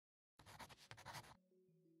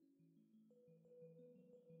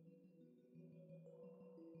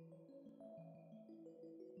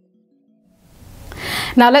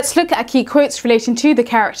Now let's look at key quotes relating to the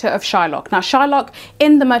character of Shylock. Now Shylock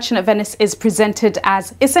in The Merchant of Venice is presented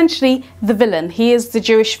as essentially the villain. He is the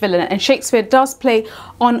Jewish villain, and Shakespeare does play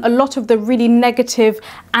on a lot of the really negative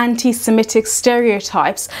anti-Semitic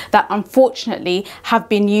stereotypes that unfortunately have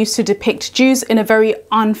been used to depict Jews in a very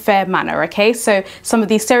unfair manner. Okay, so some of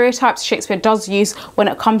these stereotypes Shakespeare does use when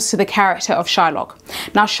it comes to the character of Shylock.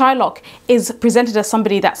 Now Shylock is presented as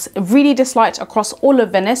somebody that's really disliked across all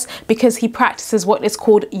of Venice because he practices what is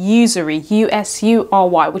called usury,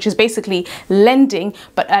 U-S-U-R-Y, which is basically lending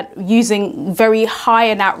but at using very high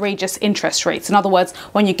and outrageous interest rates. In other words,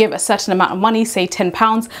 when you give a certain amount of money, say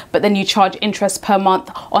 £10, but then you charge interest per month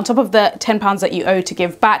on top of the £10 that you owe to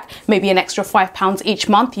give back, maybe an extra £5 each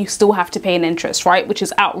month, you still have to pay an interest, right? Which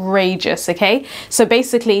is outrageous, okay? So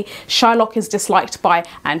basically, Shylock is disliked by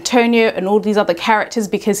Antonio and all these other characters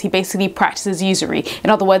because he basically practices usury. In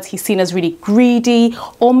other words, he's seen as really greedy,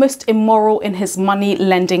 almost immoral in his money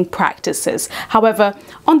lending practices. However,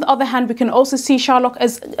 on the other hand, we can also see Shylock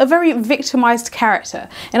as a very victimized character.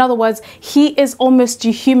 In other words, he is almost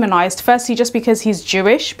dehumanized, firstly just because he's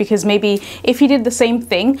Jewish, because maybe if he did the same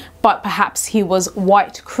thing, but perhaps he was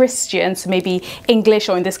white Christian, so maybe English,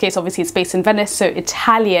 or in this case, obviously it's based in Venice, so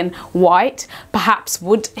Italian white, perhaps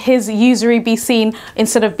would his usury be seen,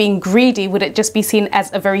 instead of being greedy, would it just be seen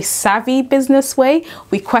as a very savvy business way?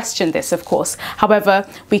 We question this, of course. However,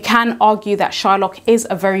 we can argue that Shylock is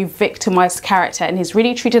a very victimized character and he's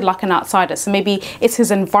really treated like an outsider. So maybe it's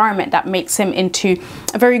his environment that makes him into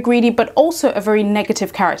a very greedy, but also a very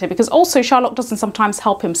negative character, because also Shylock doesn't sometimes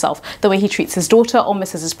help himself. The way he treats his daughter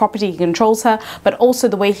almost as his property, he controls her, but also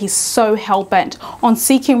the way he's so hell-bent on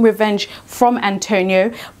seeking revenge from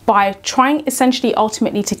Antonio by trying essentially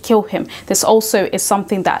ultimately to kill him. This also is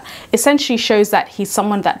something that essentially shows that he's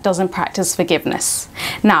someone that doesn't practice forgiveness.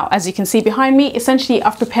 Now, as you can see behind me, essentially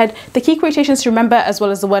I've prepared the key quotations to remember, as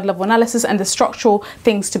well as the word level analysis and the structural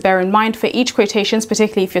things to bear in mind for each quotations,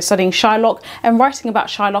 particularly if you're studying Shylock and writing about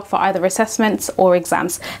Shylock for either assessments or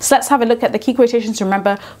exams. So let's have a look at the key quotations to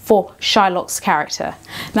remember for Shylock's character.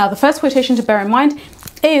 Now, the first quotation to bear in mind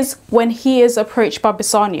is when he is approached by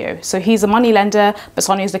Bassanio. So he's a money lender,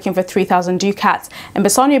 Bassanio is looking for 3,000 ducats, and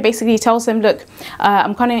Bassanio basically tells him, look,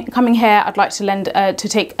 I'm coming here, I'd like to lend, to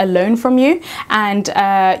take a loan from you, and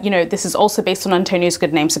you know, this is also based on Antonio's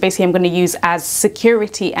good name, so basically I'm going to use as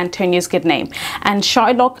security Antonio's good name. And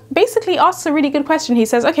Shylock basically asks a really good question. He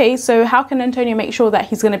says, okay, so how can Antonio make sure that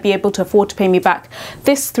he's going to be able to afford to pay me back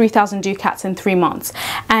this 3,000 ducats in 3 months?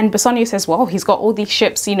 And Bassanio says, well, he's got all these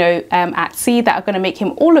ships, you know, at sea that are going to make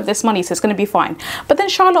him all of this money, so it's going to be fine. But then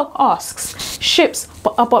Shylock asks, ships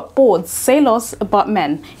but boards, sailors but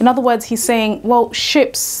men. In other words, he's saying, well,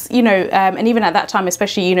 ships, you know, and even at that time,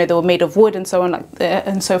 especially, you know, they were made of wood and so on, like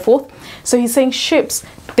and so forth. So he's saying ships,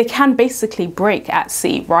 they can basically break at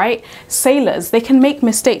sea, right? Sailors, they can make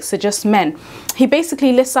mistakes, they're just men. He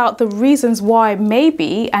basically lists out the reasons why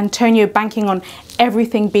maybe Antonio, banking on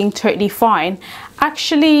everything being totally fine,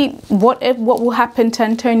 actually what will happen to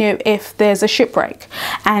Antonio if there's a shipwreck.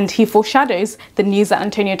 And he foreshadows the news that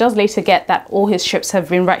Antonio does later get, that all his ships have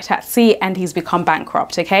been wrecked at sea and he's become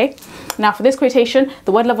bankrupt. Okay, now for this quotation,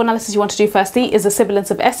 the word level analysis you want to do firstly is the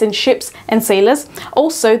sibilance of S in ships and sailors,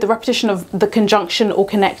 also the repetition of the conjunction or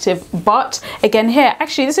connective but. Again here,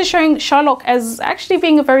 actually this is showing Shylock as actually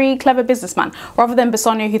being a very clever businessman, rather than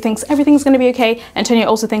Bassanio who thinks everything's going to be okay. Antonio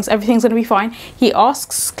also thinks everything's going to be fine. He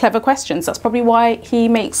asks clever questions. That's probably why he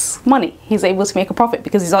makes money. He's able to make a profit,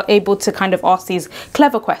 because he's able to kind of ask these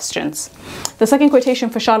clever questions. The second quotation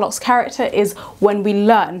for Shylock's character is when we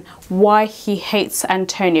learn why he hates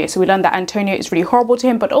Antonio. So we learn that Antonio is really horrible to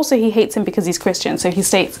him, but also he hates him because he's Christian. So he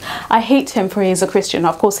states, I hate him for he is a Christian. Now,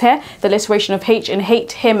 of course, here the alliteration of H in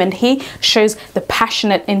hate, him and he shows the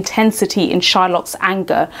passionate intensity in Shylock's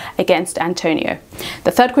anger against Antonio.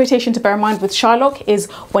 The third quotation to bear in mind with Shylock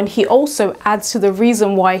is when he also adds to the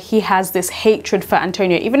reason why he has this hatred for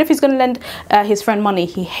Antonio. Even if he's going to lend his friend money,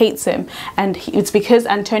 he hates him, and it's because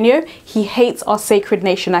Antonio, he hates our sacred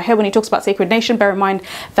nation. Now here when he talks about sacred nation, bear in mind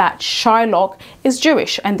that Shylock is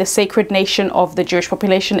Jewish and the sacred nation of the Jewish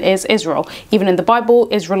population is Israel. Even in the Bible,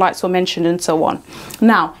 Israelites were mentioned and so on.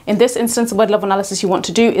 Now in this instance, the word level analysis you want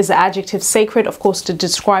to do is the adjective sacred, of course, to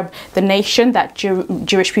describe the nation that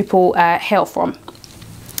Jewish people hail from.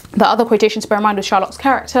 The other quotation to bear in mind with Shylock's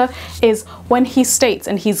character is when he states,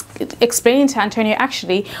 and he's explaining to Antonio,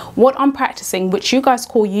 actually, what I'm practicing, which you guys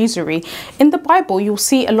call usury, in the Bible, you'll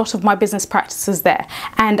see a lot of my business practices there.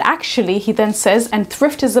 And actually, he then says, and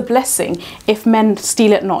thrift is a blessing if men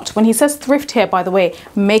steal it not. When he says thrift here, by the way,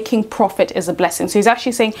 making profit is a blessing. So he's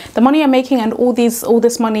actually saying the money I'm making and all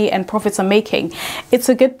this money and profits I'm making, it's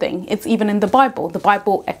a good thing. It's even in the Bible. The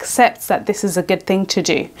Bible accepts that this is a good thing to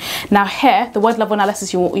do. Now here, the word level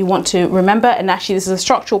analysis you want to remember, and actually this is a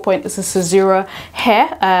structural point, this is caesura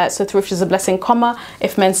here, so thrift is a blessing, comma,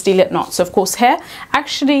 if men steal it not. So of course here,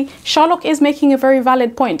 actually Shylock is making a very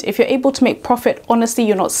valid point. If you're able to make profit honestly,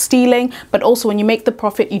 you're not stealing, but also when you make the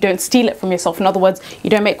profit, you don't steal it from yourself. In other words, you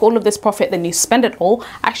don't make all of this profit, then you spend it all.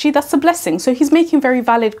 Actually, that's a blessing. So he's making very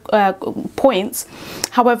valid points.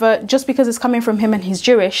 However, just because it's coming from him and he's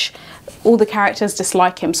Jewish, all the characters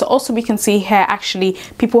dislike him. So also we can see here, actually,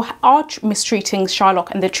 people are mistreating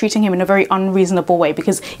Shylock and they're treating him in a very unreasonable way,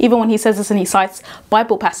 because even when he says this and he cites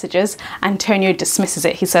Bible passages, Antonio dismisses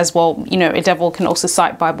it. He says, well, you know, a devil can also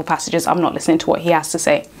cite Bible passages. I'm not listening to what he has to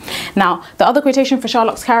say. Now, the other quotation for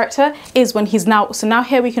Shylock's character is when he's now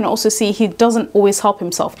here we can also see he doesn't always help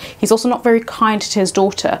himself. He's also not very kind to his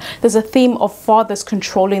daughter. There's a theme of fathers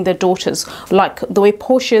controlling their daughters, like the way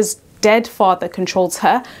Portia's dead father controls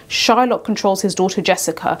her, Shylock controls his daughter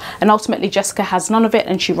Jessica, and ultimately Jessica has none of it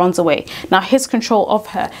and she runs away. Now his control of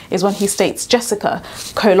her is when he states, Jessica,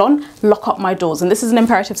 lock up my doors. And this is an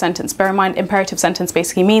imperative sentence. Bear in mind, imperative sentence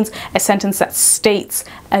basically means a sentence that states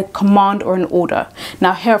a command or an order.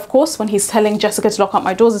 Now here, of course, when he's telling Jessica to lock up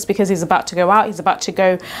my doors, it's because he's about to go out. He's about to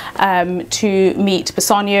go to meet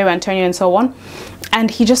Bassanio, Antonio, and so on. And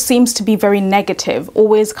he just seems to be very negative,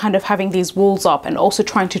 always kind of having these walls up and also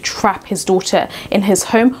trying to trap his daughter in his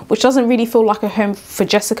home, which doesn't really feel like a home for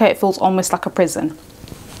Jessica. It feels almost like a prison.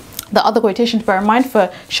 The other quotation to bear in mind for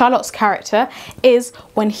Shylock's character is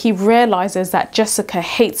when he realizes that Jessica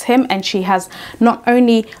hates him and she has not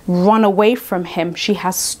only run away from him, she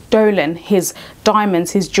has stolen his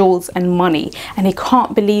diamonds, his jewels and money, and he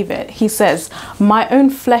can't believe it. He says, my own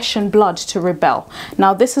flesh and blood to rebel.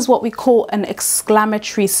 Now this is what we call an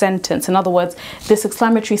exclamatory sentence. In other words, this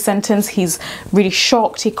exclamatory sentence, he's really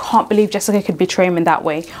shocked. He can't believe Jessica could betray him in that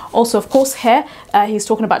way. Also, of course, here he's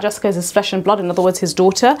talking about Jessica as his flesh and blood, in other words, his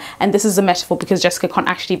daughter. And this is a metaphor because Jessica can't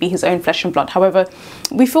actually be his own flesh and blood. However,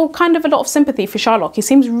 we feel kind of a lot of sympathy for Shylock. He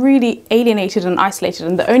seems really alienated and isolated,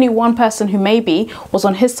 and the only one person who maybe was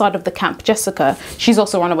on his side of the camp, Jessica, she's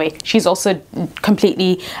also run away. She's also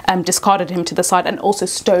completely discarded him to the side and also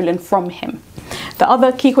stolen from him. The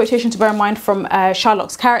other key quotation to bear in mind from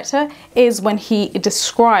Shylock's character is when he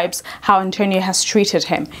describes how Antonio has treated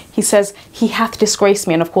him. He says, he hath disgraced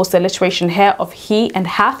me. And of course, the alliteration here of he and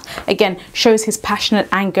hath, again, shows his passionate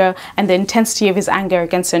anger and the intensity of his anger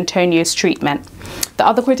against Antonio's treatment. The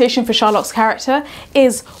other quotation for Shylock's character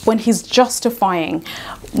is when he's justifying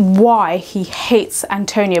why he hates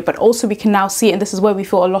Antonio, but also we can now see, and this is where we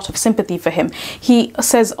feel a lot of sympathy for him. He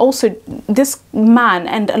says also, this man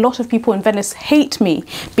and a lot of people in Venice hate me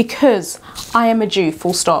because I am a Jew,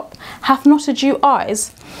 full stop. Hath not a Jew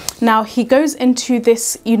eyes? Now he goes into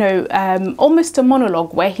this, you know, almost a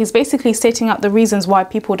monologue where he's basically stating out the reasons why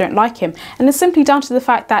people don't like him. And it's simply down to the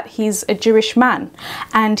fact that he's a Jewish man.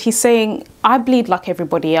 And he's saying, I bleed like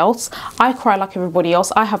everybody else. I cry like everybody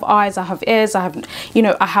else. I have eyes, I have ears, I have, you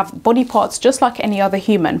know, I have body parts just like any other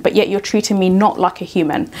human, but yet you're treating me not like a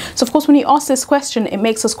human. So of course, when you ask this question, it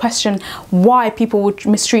makes us question why people would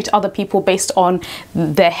mistreat other people based on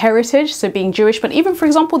their heritage, so being Jewish, but even, for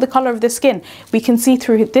example, the color of their skin. We can see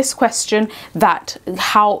through this question that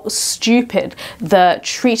how stupid the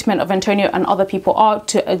treatment of Antonio and other people are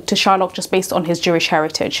to Shylock just based on his Jewish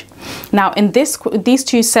heritage. Now, in these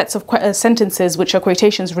two sets of sentences, which are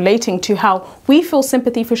quotations relating to how we feel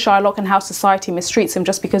sympathy for Shylock and how society mistreats him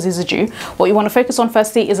just because he's a Jew, what you want to focus on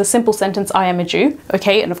firstly is a simple sentence, I am a Jew,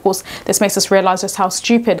 okay? And of course, this makes us realize just how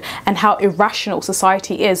stupid and how irrational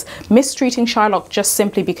society is, mistreating Shylock just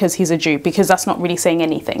simply because he's a Jew, because that's not really saying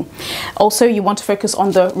anything. Also, you want to focus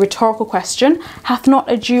on the rhetorical question, hath not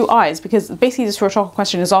a Jew eyes? Because basically this rhetorical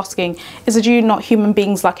question is asking, is a Jew not human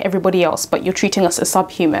beings like everybody else, but you're treating us as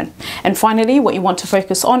subhuman? And finally, what you want to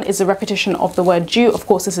focus on is the repetition of the word Jew. Of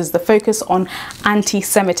course, this is the focus on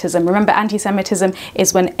anti-Semitism. Remember, anti-Semitism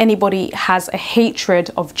is when anybody has a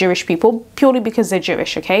hatred of Jewish people purely because they're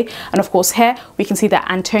Jewish, okay? And of course, here we can see that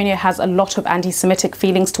Antonio has a lot of anti-Semitic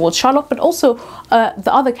feelings towards Shylock, but also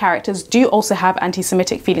the other characters do also have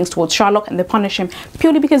anti-Semitic feelings towards Shylock, and they punish him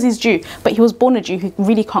purely because he's Jew, but he was born a Jew who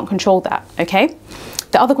really can't control that, okay?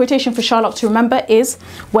 The other quotation for Shylock to remember is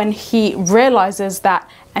when he realizes that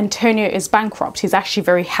Antonio is bankrupt, he's actually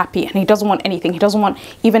very happy and he doesn't want anything. He doesn't want,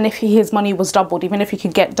 even if his money was doubled, even if he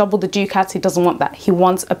could get double the ducats, he doesn't want that. He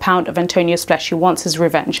wants a pound of Antonio's flesh. He wants his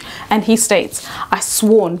revenge. And he states, I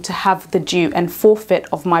sworn to have the due and forfeit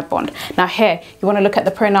of my bond. Now here, you want to look at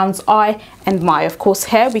the pronouns I and my. Of course,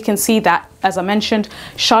 here we can see that, as I mentioned,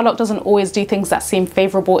 Shylock doesn't always do things that seem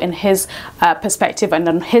favorable in his perspective and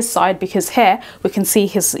on his side, because here we can see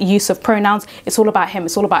his use of pronouns. It's all about him.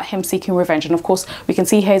 It's all about him seeking revenge. And of course, we can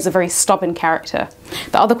see here he's a very stubborn character.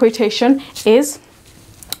 The other quotation is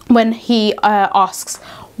when he asks,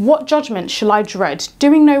 what judgment shall I dread,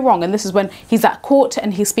 doing no wrong? And this is when he's at court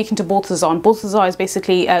and he's speaking to Balthazar. And Balthazar is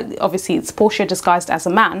basically, obviously it's Portia disguised as a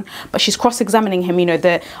man, but she's cross-examining him, you know,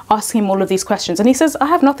 they're asking him all of these questions. And he says, I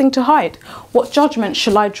have nothing to hide. What judgment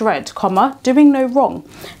shall I dread, comma, doing no wrong?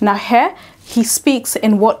 Now here, he speaks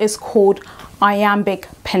in what is called iambic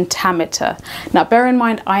pentameter. Now bear in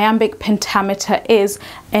mind, iambic pentameter is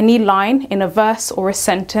any line in a verse or a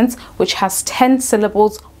sentence which has 10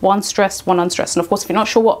 syllables, one stressed, one unstressed. And of course, if you're not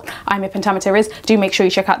sure what iambic pentameter is, do make sure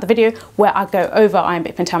you check out the video where I go over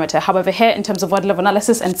iambic pentameter. However, here in terms of word level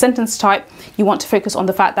analysis and sentence type, you want to focus on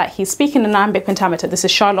the fact that he's speaking in iambic pentameter. This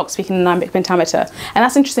is Shylock speaking in iambic pentameter. And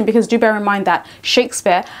that's interesting because do bear in mind that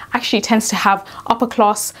Shakespeare actually tends to have upper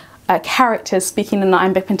class characters speaking in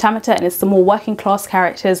iambic pentameter, and it's the more working class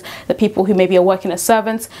characters, the people who maybe are working as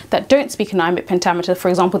servants, that don't speak in iambic pentameter. For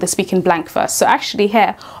example, they speak in blank verse. So actually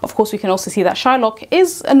here, of course, we can also see that Shylock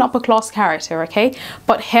is an upper class character, okay?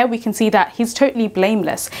 But here we can see that he's totally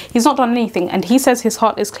blameless. He's not done anything, and he says his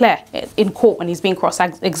heart is clear in court when he's being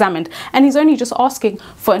cross-examined, and he's only just asking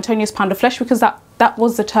for Antonio's pound of flesh because that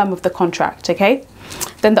was the term of the contract, okay?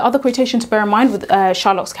 Then the other quotation to bear in mind with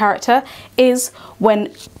Shylock's character is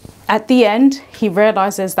when at the end, he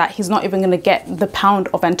realizes that he's not even going to get the pound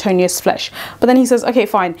of Antonio's flesh. But then he says, okay,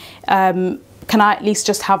 fine. Can I at least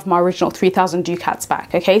just have my original 3,000 ducats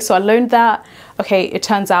back? Okay, so I loaned that. Okay, it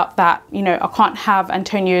turns out that, you know, I can't have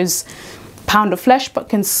Antonio's pound of flesh, but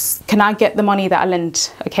can I get the money that I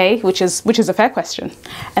lent? Okay, which is a fair question.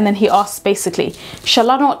 And then he asks basically, shall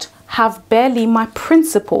I not have barely my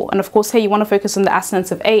principal? And of course here you want to focus on the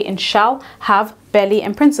assonance of A in shall, have, barely,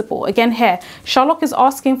 and principal. Again here, Shylock is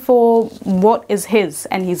asking for what is his,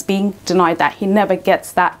 and he's being denied that. He never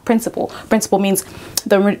gets that principal. Principal means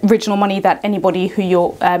the original money that anybody who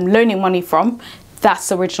you're loaning money from, that's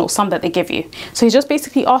the original sum that they give you. So he's just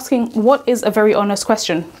basically asking what is a very honest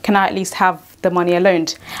question. Can I at least have the money I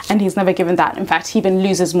loaned? And he's never given that. In fact, he even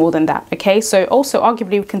loses more than that, okay? So also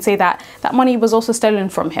arguably we can say that that money was also stolen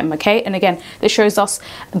from him, okay? And again, this shows us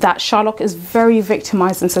that Shylock is very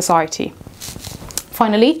victimized in society.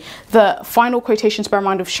 Finally, the final quotation to bear in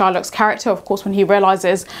mind of Shylock's character, of course, when he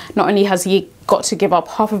realizes not only has he got to give up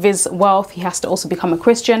half of his wealth, he has to also become a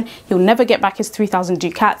Christian. He'll never get back his 3,000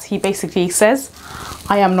 ducats. He basically says,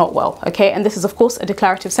 I am not well, okay? And this is, of course, a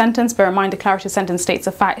declarative sentence. Bear in mind, declarative sentence states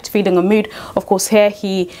a fact, feeling, or mood. Of course, here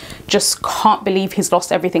he just can't believe he's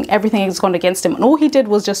lost everything. Everything has gone against him, and all he did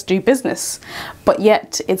was just do business. But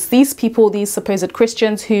yet, it's these people, these supposed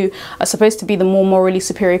Christians who are supposed to be the more morally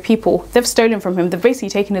superior people, they've stolen from him. They've basically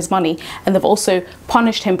taken his money, and they've also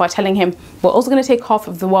punished him by telling him, we're also going to take half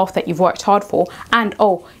of the wealth that you've worked hard for, and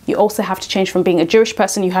oh, you also have to change from being a Jewish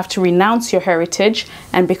person, you have to renounce your heritage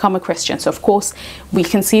and become a Christian. So of course, we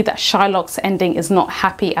can see that Shylock's ending is not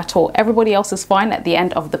happy at all. Everybody else is fine at the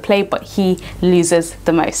end of the play, but he loses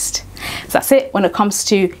the most. So that's it when it comes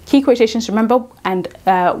to key quotations to remember, and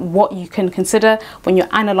what you can consider when you're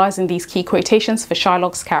analysing these key quotations for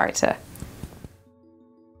Shylock's character.